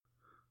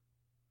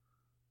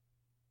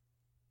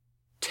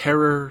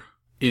Terror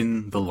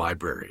in the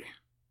Library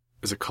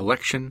is a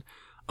collection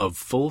of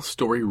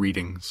full-story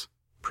readings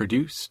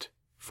produced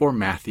for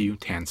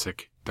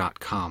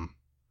MatthewTansik.com.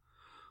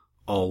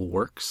 All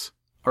works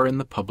are in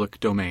the public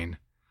domain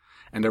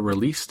and are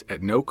released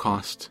at no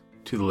cost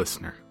to the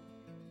listener.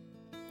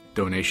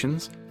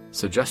 Donations,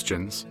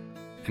 suggestions,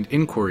 and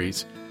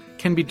inquiries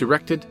can be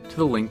directed to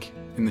the link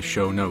in the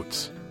show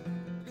notes.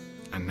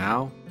 And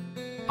now,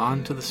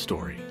 on to the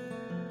story.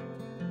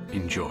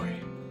 Enjoy.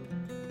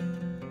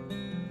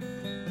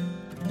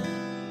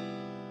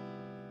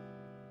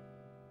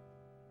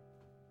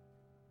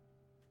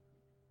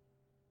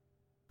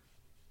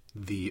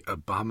 The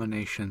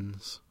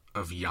Abominations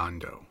of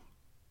Yondo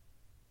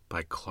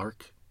by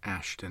Clark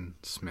Ashton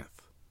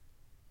Smith.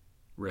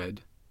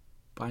 Read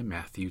by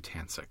Matthew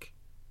Tansik.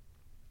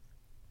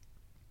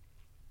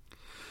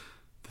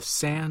 The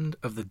sand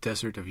of the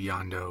desert of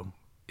Yondo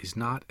is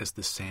not as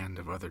the sand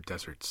of other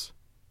deserts,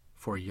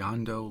 for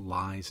Yondo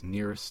lies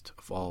nearest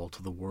of all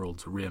to the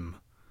world's rim,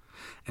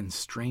 and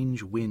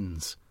strange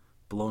winds,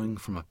 blowing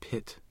from a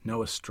pit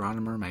no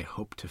astronomer may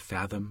hope to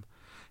fathom,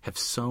 have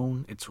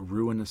sown its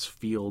ruinous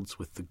fields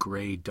with the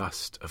gray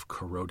dust of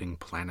corroding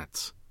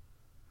planets,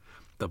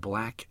 the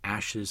black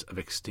ashes of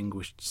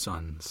extinguished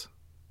suns.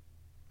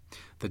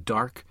 The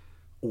dark,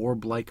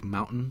 orb-like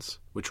mountains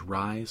which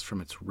rise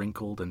from its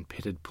wrinkled and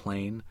pitted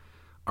plain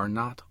are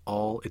not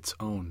all its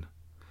own,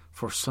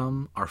 for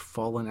some are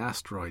fallen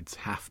asteroids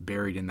half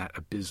buried in that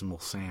abysmal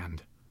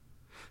sand.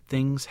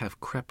 Things have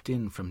crept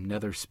in from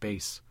nether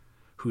space,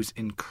 whose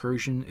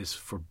incursion is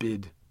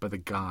forbid by the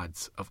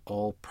gods of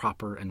all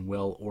proper and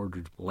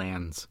well-ordered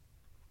lands.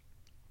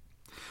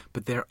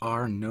 But there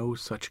are no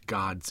such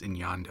gods in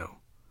Yondo,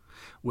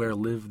 where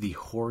live the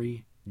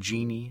hoary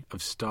genii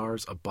of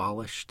stars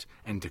abolished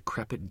and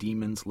decrepit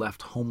demons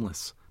left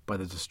homeless by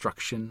the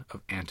destruction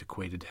of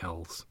antiquated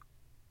hells.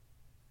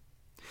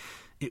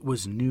 It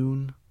was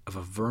noon of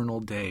a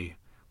vernal day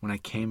when I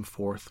came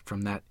forth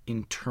from that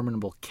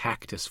interminable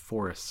cactus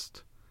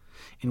forest,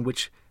 in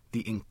which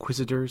the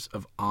inquisitors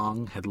of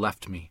Ong had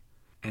left me,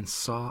 and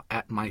saw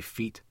at my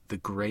feet the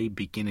gray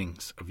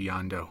beginnings of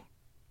Yondo.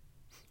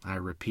 I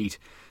repeat,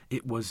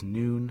 it was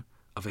noon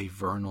of a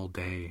vernal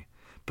day,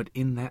 but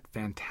in that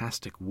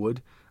fantastic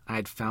wood I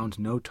had found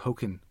no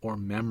token or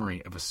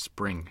memory of a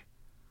spring,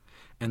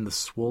 and the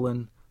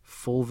swollen,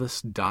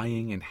 fulvous,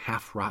 dying, and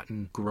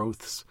half-rotten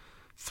growths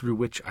through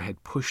which I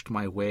had pushed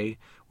my way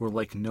were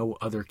like no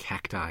other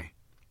cacti,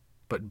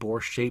 but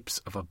bore shapes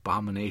of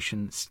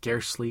abomination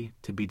scarcely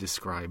to be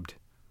described.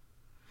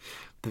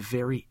 The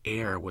very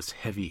air was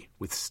heavy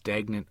with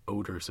stagnant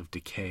odors of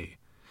decay,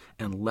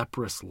 and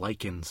leprous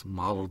lichens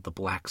mottled the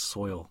black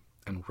soil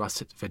and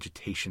russet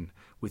vegetation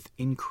with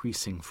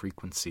increasing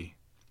frequency.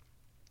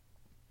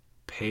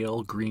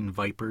 Pale green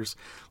vipers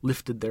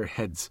lifted their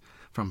heads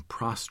from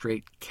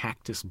prostrate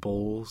cactus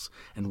bowls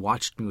and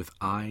watched me with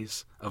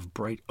eyes of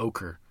bright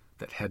ochre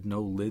that had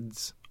no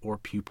lids or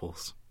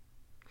pupils.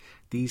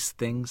 These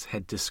things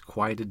had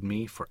disquieted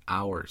me for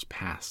hours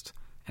past,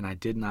 and I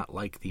did not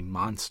like the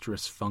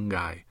monstrous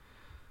fungi,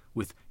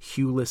 with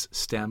hueless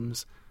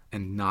stems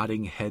and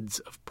nodding heads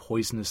of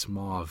poisonous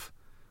mauve,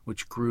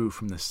 which grew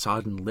from the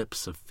sodden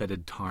lips of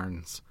fetid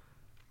tarns,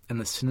 and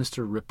the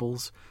sinister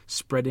ripples,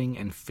 spreading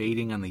and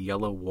fading on the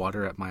yellow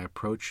water at my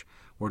approach,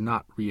 were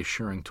not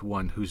reassuring to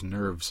one whose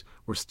nerves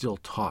were still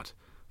taut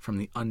from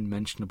the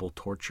unmentionable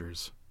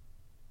tortures.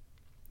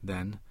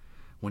 Then,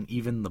 when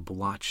even the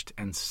blotched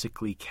and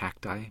sickly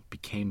cacti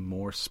became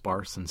more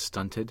sparse and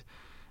stunted,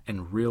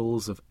 and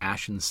rills of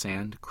ashen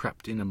sand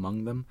crept in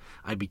among them,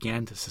 I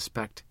began to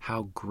suspect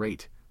how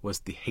great was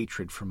the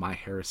hatred for my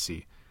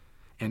heresy,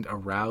 and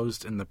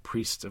aroused in the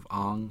priests of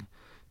Ong,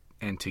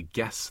 and to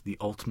guess the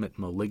ultimate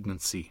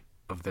malignancy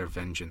of their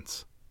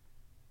vengeance.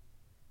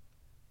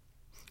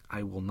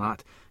 I will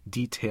not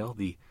detail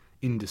the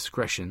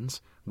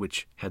indiscretions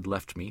which had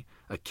left me,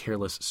 a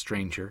careless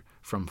stranger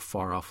from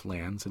far-off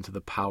lands, into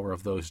the power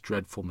of those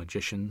dreadful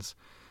magicians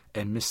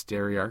and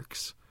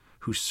mysteriarchs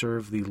who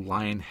serve the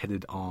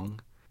lion-headed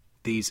Ong.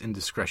 These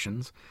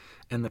indiscretions,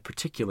 and the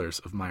particulars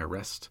of my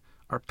arrest,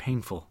 are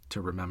painful to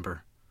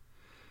remember.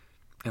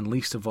 And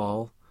least of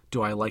all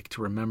do I like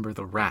to remember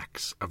the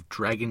racks of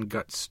dragon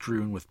gut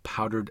strewn with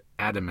powdered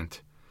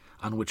adamant,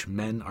 on which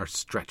men are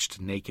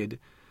stretched naked,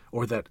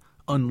 or that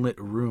unlit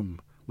room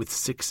with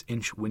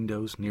 6-inch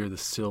windows near the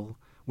sill,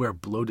 where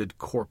bloated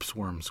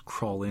corpse-worms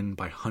crawl in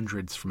by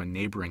hundreds from a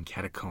neighboring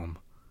catacomb.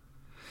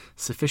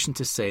 Sufficient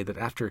to say that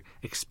after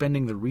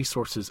expending the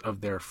resources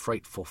of their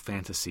frightful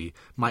fantasy,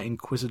 my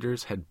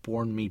inquisitors had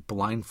borne me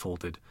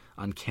blindfolded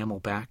on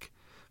camelback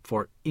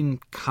for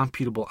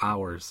incomputable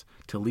hours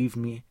to leave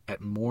me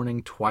at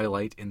morning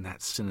twilight in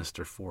that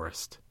sinister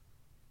forest.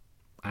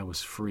 I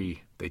was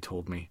free, they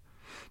told me,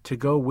 to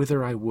go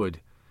whither I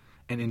would,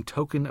 and in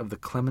token of the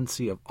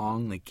clemency of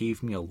Ong they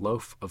gave me a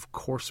loaf of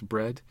coarse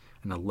bread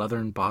and a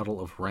leathern bottle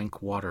of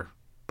rank water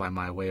by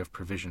my way of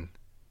provision.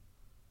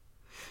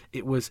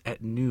 It was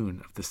at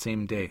noon of the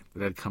same day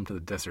that I had come to the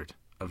desert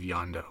of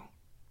Yondo.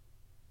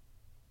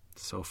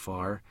 So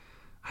far,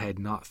 I had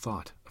not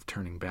thought of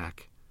turning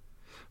back.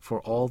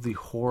 For all the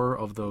horror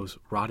of those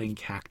rotting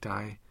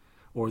cacti,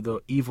 or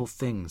the evil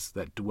things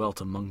that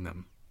dwelt among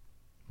them.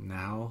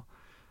 Now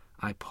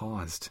I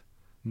paused,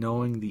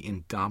 knowing the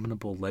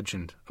indomitable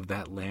legend of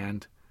that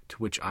land to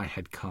which I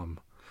had come,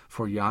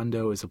 for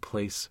Yondo is a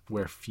place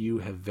where few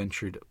have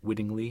ventured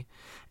wittingly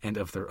and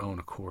of their own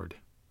accord.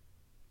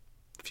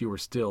 Fewer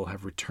still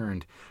have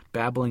returned,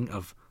 babbling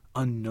of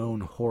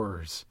unknown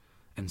horrors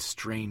and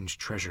strange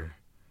treasure,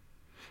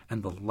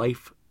 and the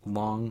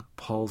lifelong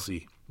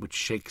palsy which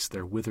shakes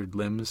their withered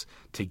limbs,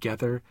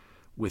 together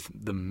with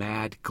the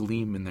mad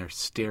gleam in their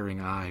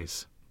staring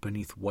eyes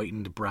beneath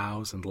whitened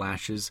brows and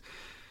lashes,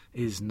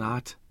 is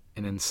not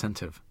an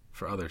incentive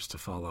for others to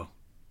follow.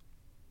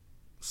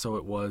 So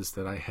it was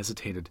that I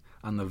hesitated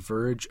on the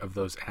verge of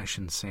those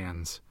ashen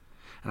sands,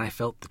 and I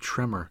felt the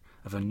tremor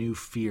of a new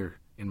fear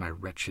in my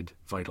wretched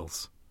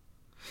vitals.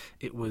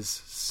 It was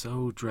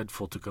so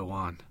dreadful to go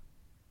on,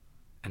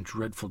 and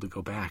dreadful to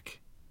go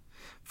back,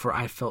 for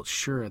I felt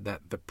sure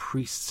that the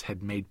priests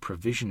had made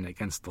provision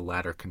against the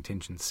latter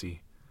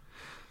contingency.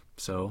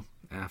 So,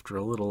 after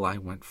a little, I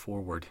went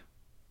forward,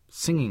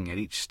 singing at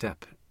each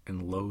step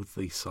in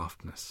loathly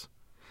softness,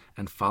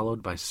 and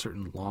followed by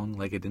certain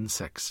long-legged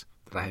insects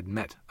that I had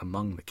met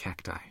among the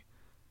cacti.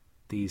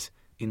 These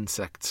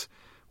insects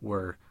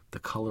were the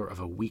color of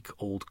a week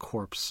old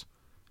corpse,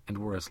 and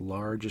were as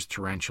large as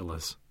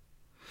tarantulas.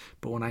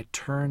 But when I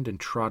turned and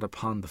trod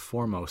upon the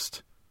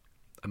foremost,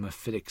 a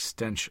mephitic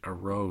stench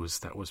arose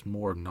that was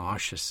more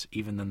nauseous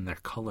even than their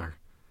color,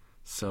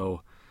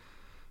 so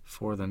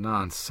for the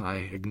nonce I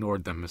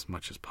ignored them as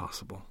much as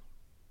possible.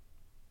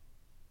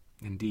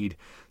 Indeed,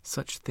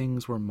 such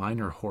things were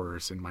minor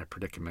horrors in my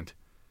predicament.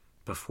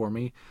 Before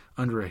me,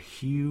 under a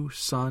hue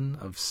sun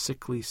of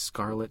sickly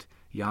scarlet,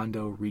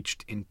 Yondo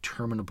reached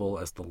interminable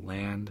as the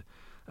land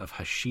of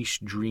hashish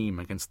dream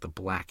against the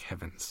black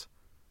heavens.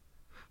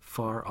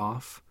 Far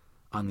off,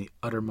 on the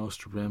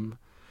uttermost rim,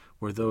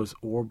 were those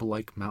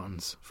orb-like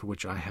mountains for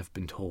which I have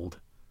been told.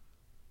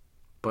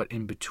 But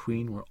in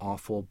between were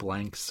awful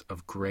blanks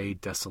of gray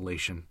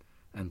desolation,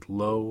 and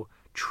low,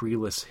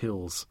 treeless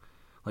hills,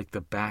 like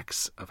the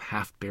backs of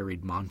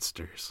half-buried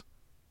monsters.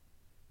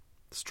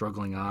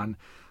 Struggling on,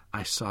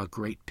 I saw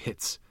great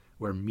pits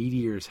where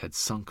meteors had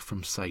sunk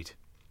from sight,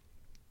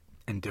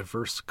 and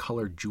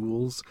diverse-colored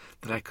jewels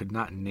that I could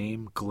not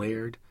name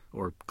glared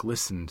or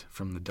glistened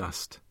from the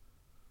dust.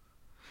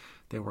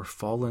 There were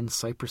fallen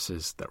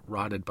cypresses that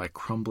rotted by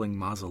crumbling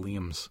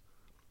mausoleums,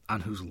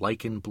 on whose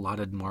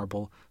lichen-blotted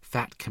marble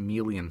fat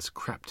chameleons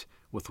crept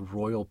with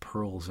royal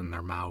pearls in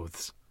their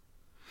mouths.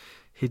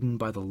 Hidden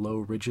by the low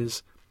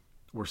ridges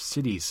were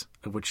cities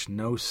of which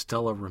no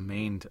stela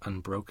remained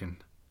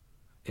unbroken,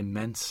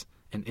 immense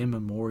and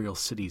immemorial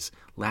cities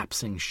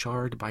lapsing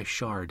shard by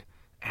shard,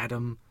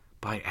 atom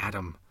by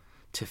atom,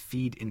 to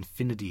feed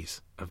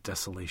infinities of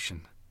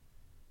desolation.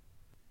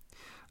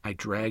 I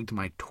dragged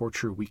my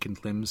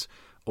torture-weakened limbs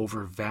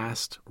over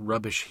vast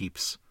rubbish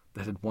heaps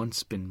that had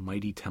once been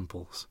mighty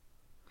temples,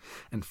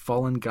 and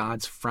fallen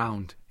gods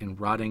frowned in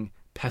rotting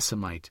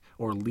pessamite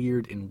or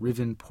leered in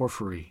riven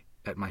porphyry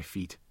at my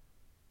feet.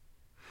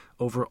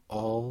 Over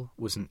all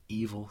was an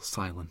evil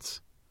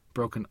silence,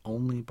 broken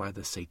only by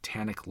the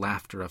satanic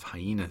laughter of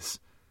hyenas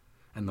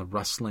and the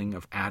rustling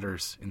of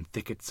adders in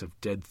thickets of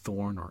dead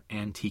thorn or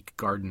antique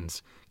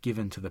gardens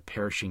given to the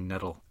perishing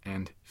nettle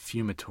and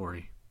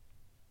fumitory.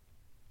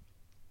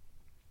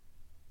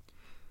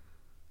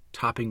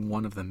 Topping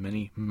one of the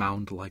many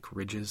mound-like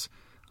ridges,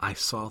 I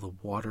saw the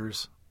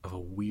waters of a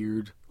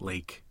weird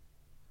lake,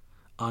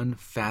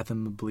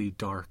 unfathomably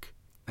dark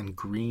and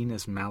green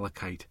as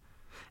malachite,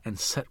 and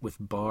set with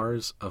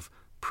bars of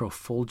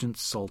profulgent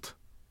salt.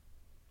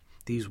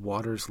 These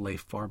waters lay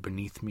far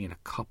beneath me in a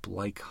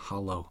cup-like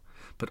hollow,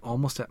 but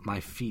almost at my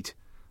feet,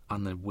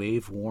 on the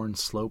wave-worn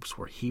slopes,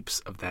 were heaps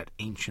of that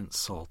ancient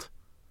salt,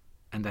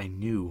 and I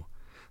knew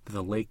that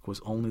the lake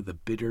was only the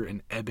bitter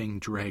and ebbing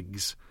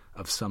dregs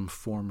of some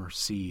former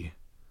sea.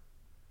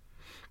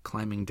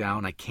 Climbing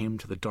down, I came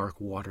to the dark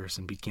waters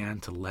and began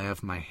to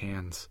lave my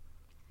hands,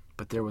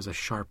 but there was a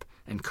sharp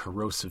and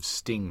corrosive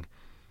sting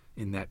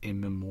in that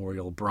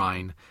immemorial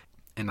brine,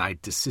 and I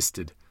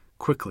desisted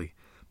quickly,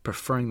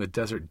 preferring the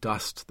desert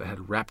dust that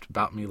had wrapped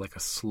about me like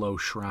a slow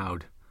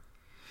shroud.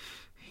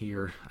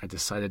 Here I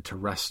decided to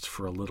rest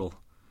for a little,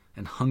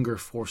 and hunger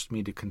forced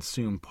me to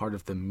consume part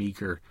of the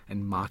meager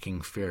and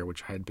mocking fare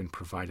which I had been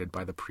provided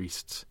by the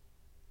priests.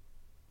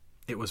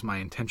 It was my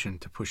intention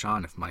to push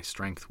on if my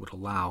strength would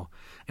allow,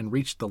 and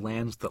reach the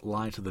lands that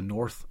lie to the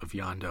north of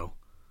Yondo.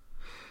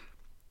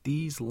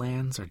 These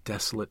lands are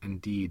desolate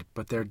indeed,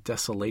 but their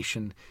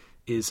desolation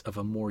is of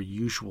a more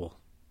usual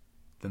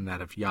than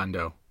that of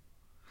Yondo,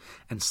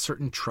 and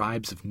certain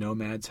tribes of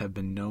nomads have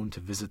been known to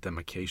visit them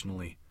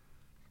occasionally.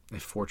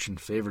 If fortune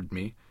favored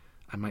me,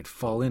 I might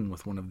fall in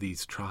with one of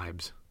these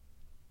tribes.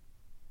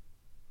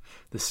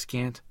 The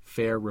scant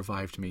fare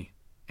revived me,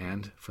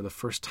 and, for the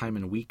first time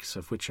in weeks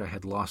of which I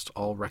had lost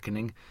all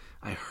reckoning,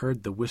 I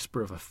heard the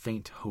whisper of a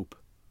faint hope.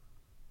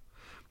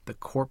 The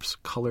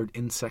corpse-colored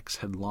insects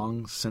had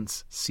long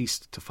since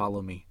ceased to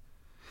follow me,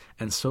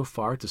 and so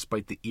far,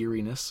 despite the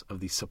eeriness of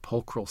the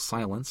sepulchral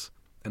silence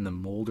and the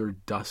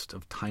mouldered dust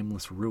of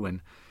timeless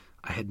ruin,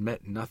 I had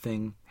met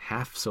nothing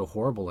half so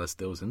horrible as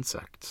those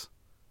insects.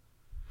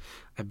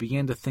 I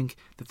began to think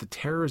that the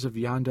terrors of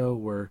Yando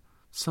were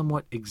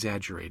somewhat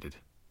exaggerated.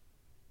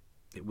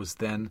 It was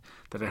then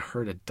that I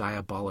heard a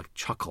diabolic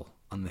chuckle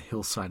on the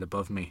hillside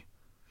above me.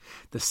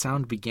 The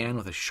sound began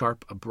with a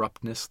sharp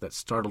abruptness that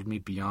startled me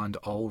beyond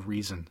all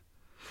reason,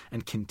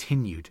 and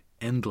continued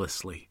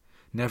endlessly,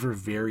 never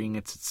varying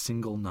its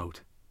single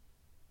note.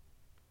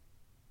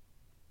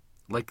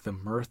 Like the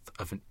mirth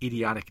of an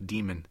idiotic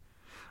demon,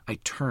 I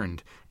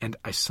turned, and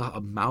I saw a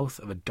mouth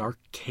of a dark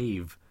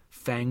cave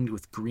fanged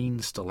with green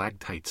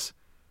stalactites,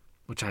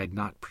 which I had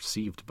not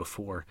perceived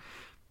before.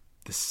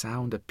 The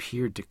sound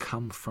appeared to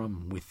come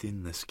from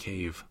within this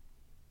cave.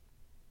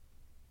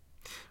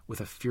 With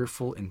a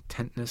fearful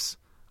intentness,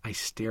 I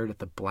stared at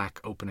the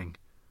black opening.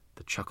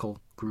 The chuckle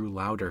grew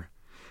louder,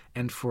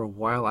 and for a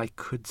while I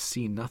could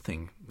see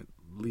nothing. At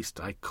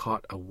least I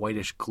caught a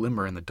whitish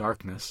glimmer in the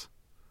darkness.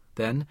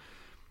 Then,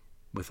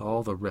 with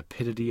all the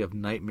rapidity of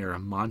nightmare, a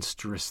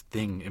monstrous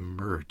thing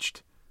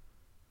emerged.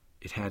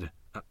 It had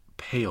a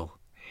pale,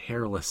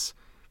 hairless,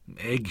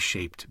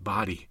 egg-shaped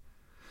body,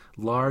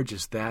 large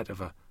as that of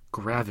a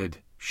gravid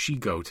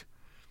she-goat.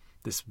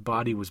 This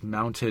body was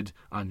mounted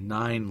on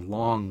 9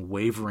 long,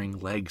 wavering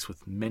legs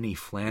with many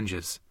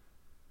flanges,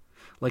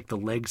 like the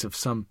legs of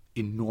some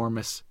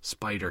enormous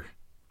spider.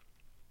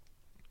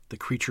 The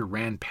creature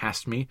ran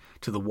past me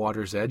to the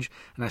water's edge,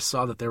 and I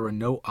saw that there were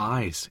no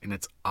eyes in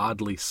its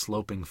oddly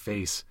sloping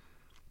face,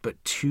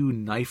 but 2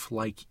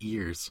 knife-like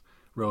ears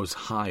rose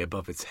high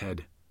above its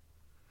head,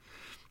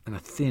 and a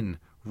thin,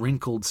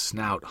 wrinkled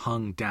snout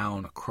hung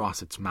down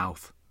across its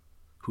mouth,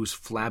 whose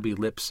flabby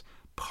lips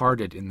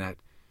parted in that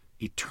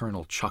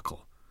eternal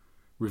chuckle,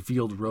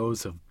 revealed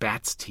rows of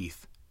bat's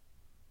teeth.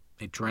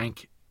 It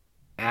drank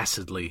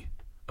acidly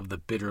of the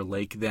bitter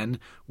lake, then,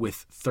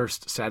 with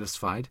thirst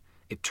satisfied,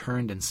 it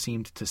turned and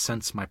seemed to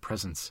sense my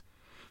presence,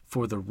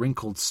 for the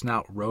wrinkled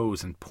snout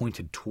rose and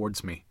pointed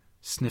towards me,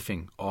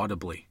 sniffing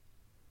audibly.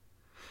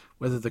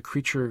 Whether the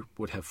creature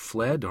would have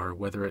fled or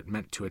whether it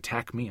meant to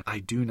attack me, I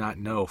do not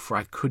know, for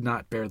I could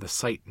not bear the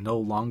sight no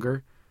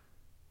longer,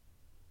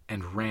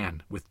 and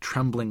ran with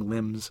trembling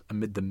limbs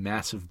amid the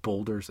massive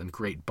boulders and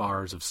great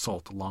bars of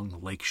salt along the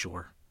lake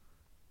shore.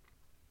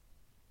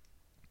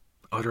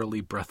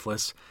 Utterly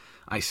breathless,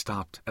 I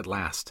stopped at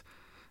last,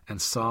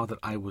 and saw that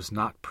I was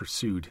not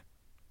pursued.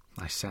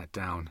 I sat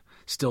down,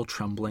 still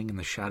trembling in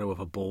the shadow of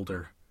a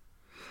boulder.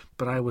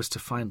 But I was to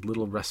find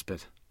little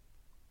respite,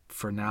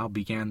 for now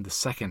began the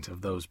second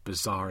of those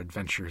bizarre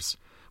adventures,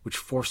 which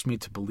forced me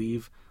to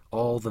believe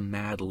all the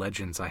mad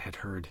legends I had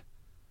heard.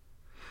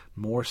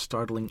 More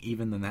startling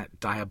even than that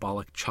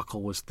diabolic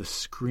chuckle was the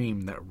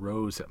scream that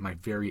rose at my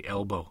very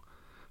elbow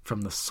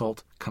from the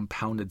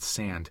salt-compounded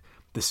sand,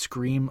 the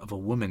scream of a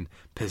woman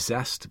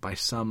possessed by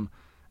some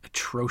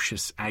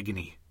atrocious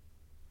agony,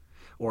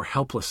 or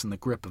helpless in the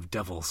grip of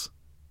devils.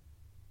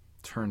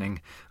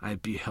 Turning, I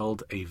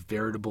beheld a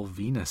veritable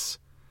Venus,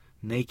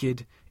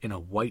 naked in a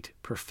white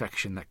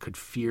perfection that could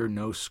fear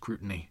no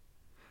scrutiny,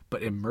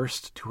 but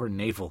immersed to her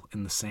navel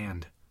in the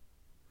sand.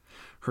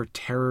 Her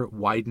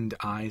terror-widened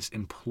eyes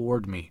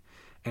implored me,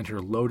 and her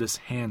lotus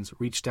hands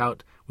reached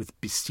out with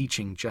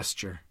beseeching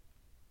gesture.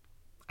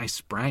 I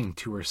sprang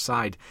to her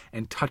side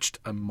and touched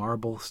a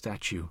marble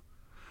statue,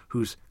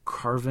 whose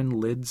carven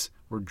lids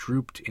were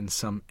drooped in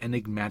some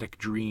enigmatic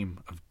dream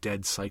of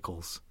dead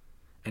cycles,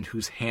 and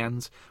whose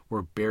hands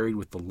were buried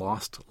with the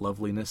lost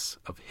loveliness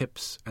of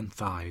hips and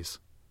thighs.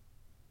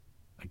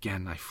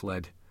 Again I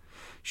fled,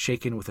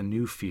 shaken with a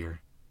new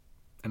fear,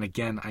 and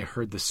again I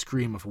heard the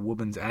scream of a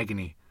woman's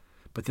agony,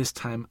 but this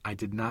time I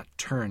did not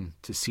turn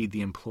to see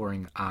the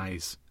imploring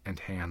eyes and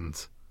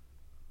hands.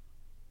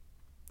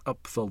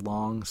 Up the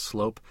long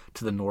slope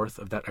to the north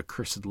of that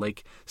accursed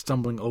lake,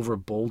 stumbling over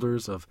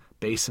boulders of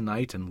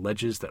basanite and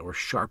ledges that were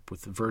sharp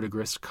with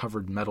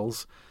verdigris-covered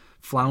metals,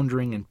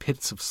 floundering in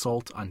pits of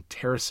salt on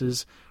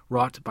terraces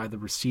wrought by the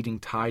receding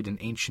tide in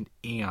ancient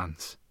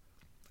aeons,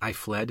 I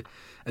fled,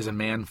 as a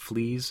man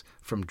flees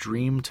from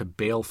dream to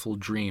baleful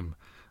dream,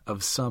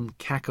 of some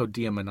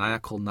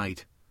cacodemoniacal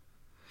night.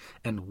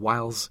 And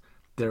whiles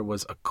there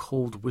was a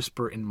cold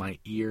whisper in my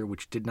ear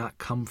which did not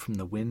come from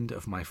the wind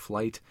of my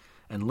flight,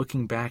 and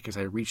looking back as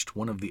I reached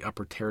one of the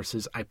upper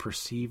terraces, I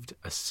perceived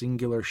a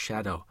singular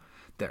shadow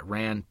that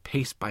ran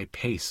pace by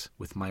pace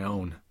with my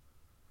own.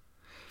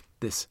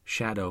 This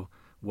shadow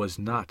was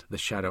not the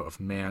shadow of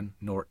man,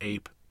 nor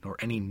ape, nor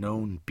any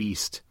known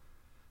beast.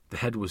 The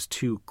head was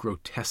too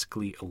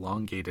grotesquely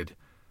elongated,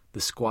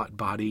 the squat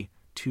body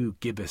too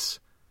gibbous,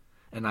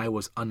 and I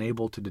was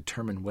unable to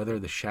determine whether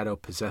the shadow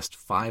possessed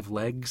 5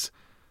 legs,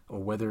 or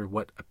whether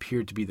what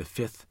appeared to be the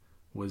 5th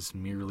was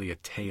merely a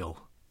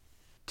tail.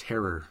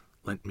 Terror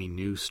lent me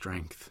new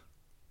strength,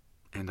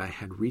 and I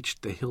had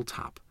reached the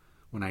hilltop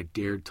when I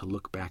dared to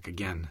look back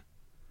again.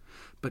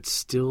 But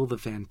still the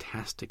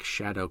fantastic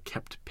shadow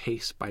kept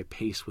pace by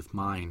pace with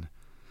mine,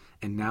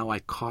 and now I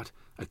caught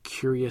a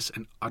curious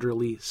and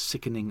utterly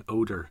sickening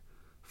odor,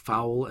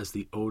 foul as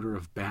the odor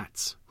of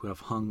bats who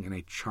have hung in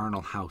a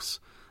charnel house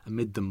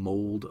amid the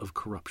mold of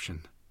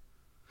corruption.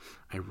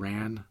 I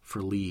ran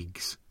for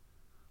leagues,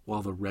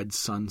 while the red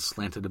sun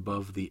slanted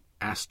above the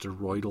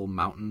asteroidal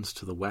mountains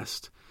to the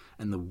west,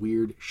 and the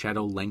weird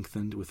shadow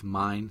lengthened with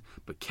mine,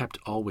 but kept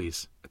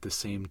always at the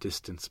same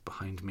distance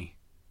behind me.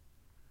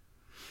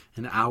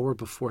 An hour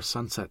before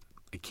sunset,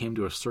 I came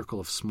to a circle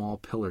of small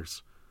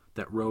pillars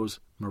that rose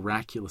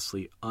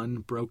miraculously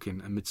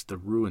unbroken amidst the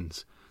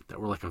ruins that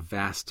were like a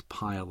vast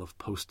pile of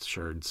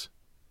potsherds.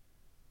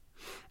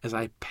 As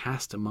I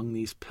passed among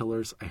these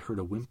pillars, I heard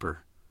a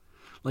whimper,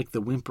 like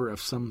the whimper of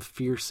some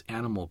fierce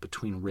animal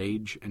between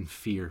rage and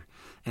fear,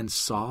 and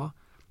saw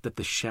that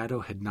the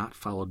shadow had not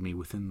followed me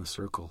within the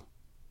circle.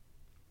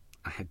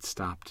 I had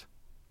stopped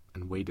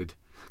and waited,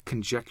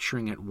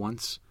 conjecturing at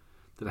once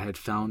that I had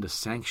found a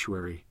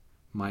sanctuary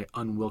my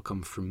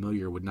unwelcome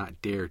familiar would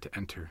not dare to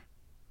enter.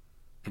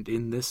 And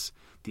in this,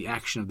 the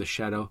action of the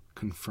shadow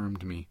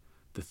confirmed me.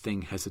 The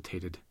thing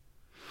hesitated,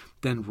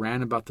 then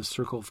ran about the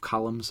circle of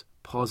columns,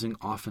 pausing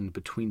often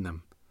between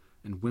them,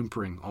 and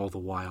whimpering all the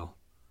while.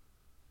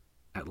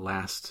 At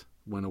last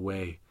went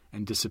away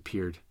and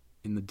disappeared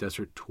in the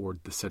desert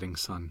toward the setting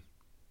sun.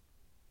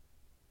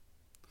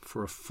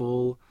 For a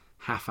full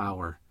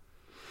half-hour,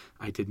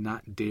 I did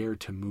not dare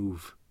to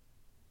move.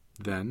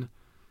 Then,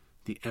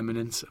 the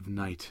imminence of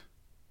night,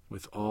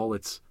 with all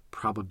its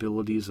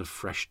probabilities of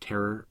fresh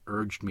terror,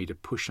 urged me to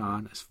push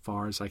on as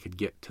far as I could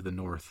get to the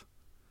north.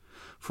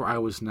 For I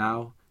was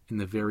now in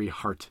the very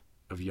heart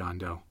of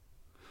Yondo,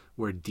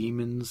 where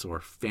demons or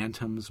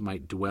phantoms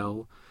might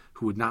dwell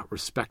who would not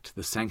respect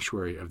the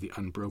sanctuary of the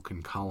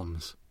unbroken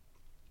columns.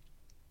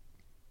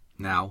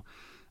 Now,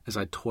 as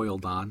I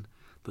toiled on,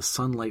 the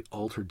sunlight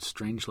altered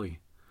strangely,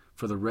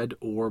 for the red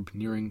orb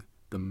nearing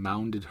the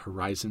mounded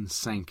horizon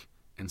sank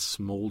and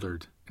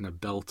smoldered in a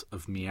belt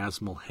of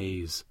miasmal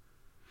haze,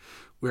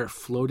 where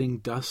floating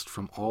dust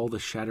from all the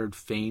shattered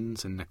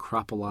fanes and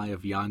necropoli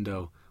of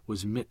Yondo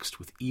was mixed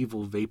with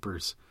evil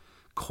vapors,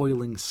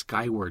 coiling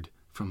skyward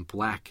from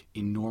black,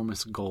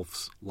 enormous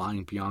gulfs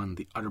lying beyond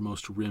the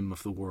uttermost rim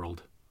of the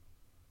world.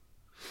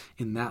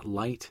 In that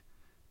light,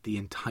 the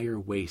entire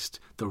waste,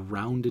 the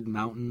rounded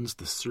mountains,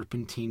 the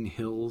serpentine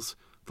hills,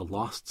 the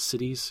lost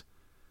cities,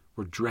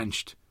 were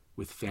drenched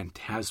with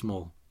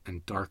phantasmal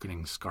and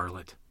darkening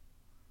scarlet.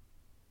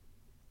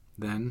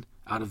 Then,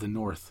 out of the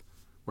north,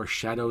 where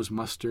shadows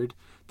mustered,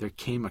 there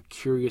came a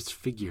curious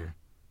figure.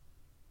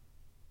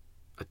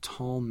 A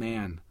tall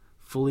man,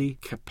 fully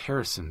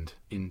caparisoned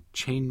in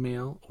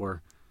chainmail,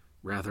 or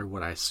rather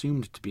what I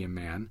assumed to be a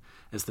man.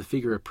 As the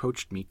figure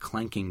approached me,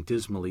 clanking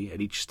dismally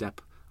at each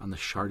step on the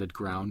sharded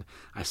ground,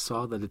 I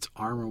saw that its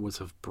armor was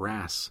of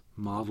brass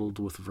mottled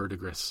with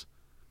verdigris,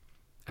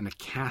 and a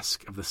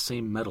casque of the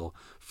same metal,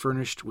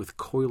 furnished with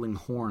coiling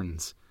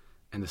horns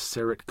and a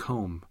serret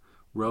comb,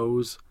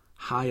 rose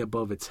high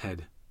above its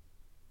head.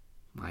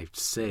 I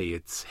say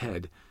its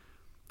head,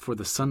 for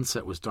the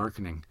sunset was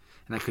darkening,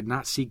 and I could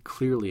not see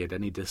clearly at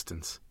any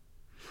distance.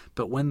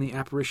 But when the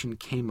apparition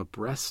came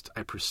abreast,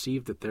 I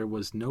perceived that there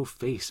was no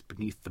face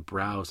beneath the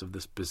brows of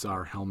this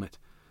bizarre helmet,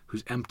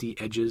 whose empty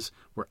edges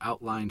were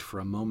outlined for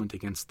a moment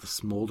against the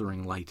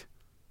smoldering light.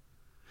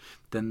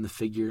 Then the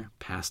figure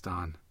passed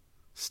on,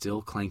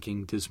 still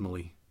clanking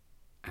dismally,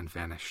 and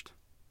vanished.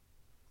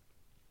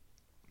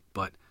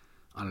 But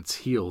on its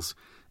heels,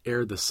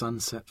 ere the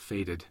sunset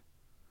faded,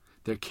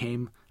 there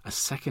came a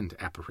second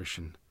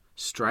apparition,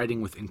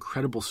 striding with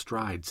incredible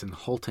strides and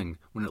halting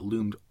when it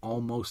loomed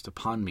almost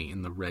upon me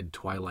in the red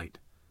twilight.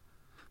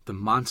 The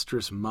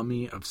monstrous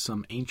mummy of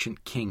some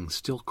ancient king,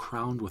 still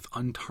crowned with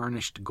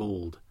untarnished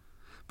gold,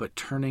 but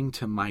turning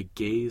to my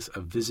gaze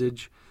a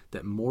visage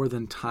that more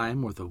than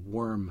time or the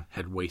worm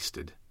had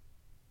wasted.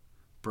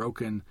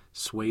 Broken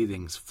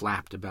swathings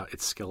flapped about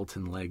its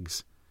skeleton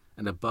legs,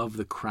 and above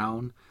the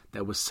crown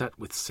that was set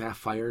with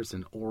sapphires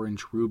and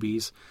orange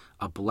rubies,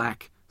 a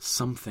black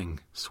something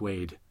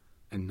swayed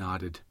and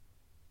nodded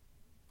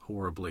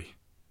horribly.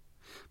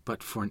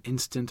 But for an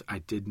instant I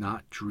did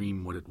not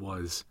dream what it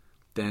was.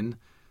 Then,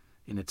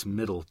 in its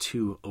middle,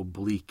 two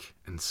oblique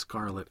and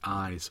scarlet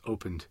eyes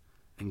opened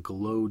and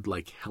glowed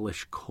like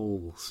hellish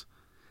coals,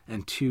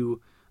 and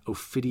two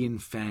ophidian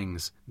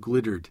fangs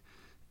glittered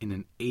in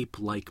an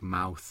ape-like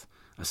mouth,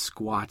 a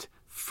squat,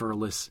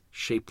 furless,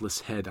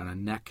 shapeless head on a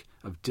neck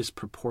of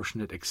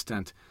disproportionate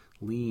extent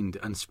leaned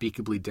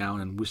unspeakably down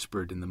and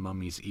whispered in the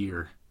mummy's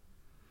ear.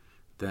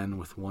 Then,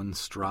 with one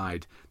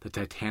stride, the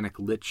titanic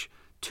lich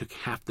took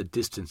half the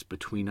distance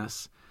between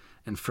us,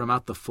 and from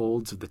out the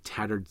folds of the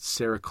tattered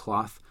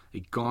cerecloth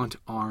a gaunt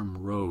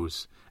arm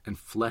rose, and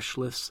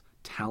fleshless,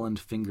 taloned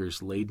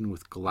fingers laden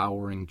with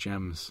glowering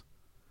gems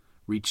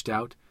reached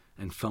out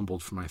and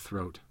fumbled for my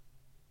throat.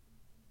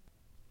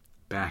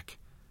 Back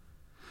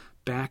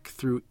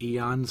through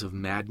eons of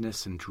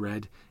madness and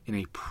dread, in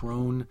a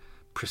prone,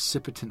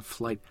 precipitant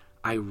flight,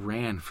 I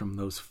ran from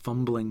those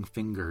fumbling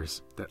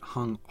fingers that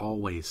hung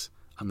always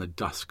on the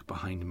dusk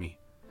behind me.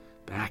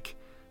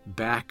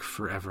 Back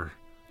forever,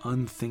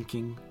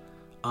 unthinking,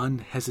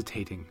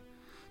 unhesitating,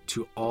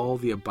 to all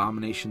the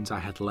abominations I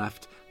had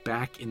left,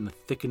 back in the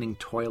thickening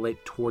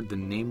twilight toward the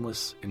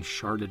nameless and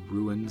sharded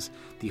ruins,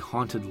 the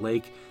haunted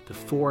lake, the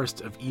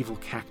forest of evil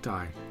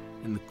cacti,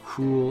 and the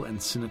cruel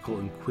and cynical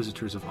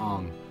inquisitors of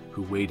Ong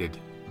who waited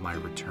my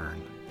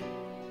return.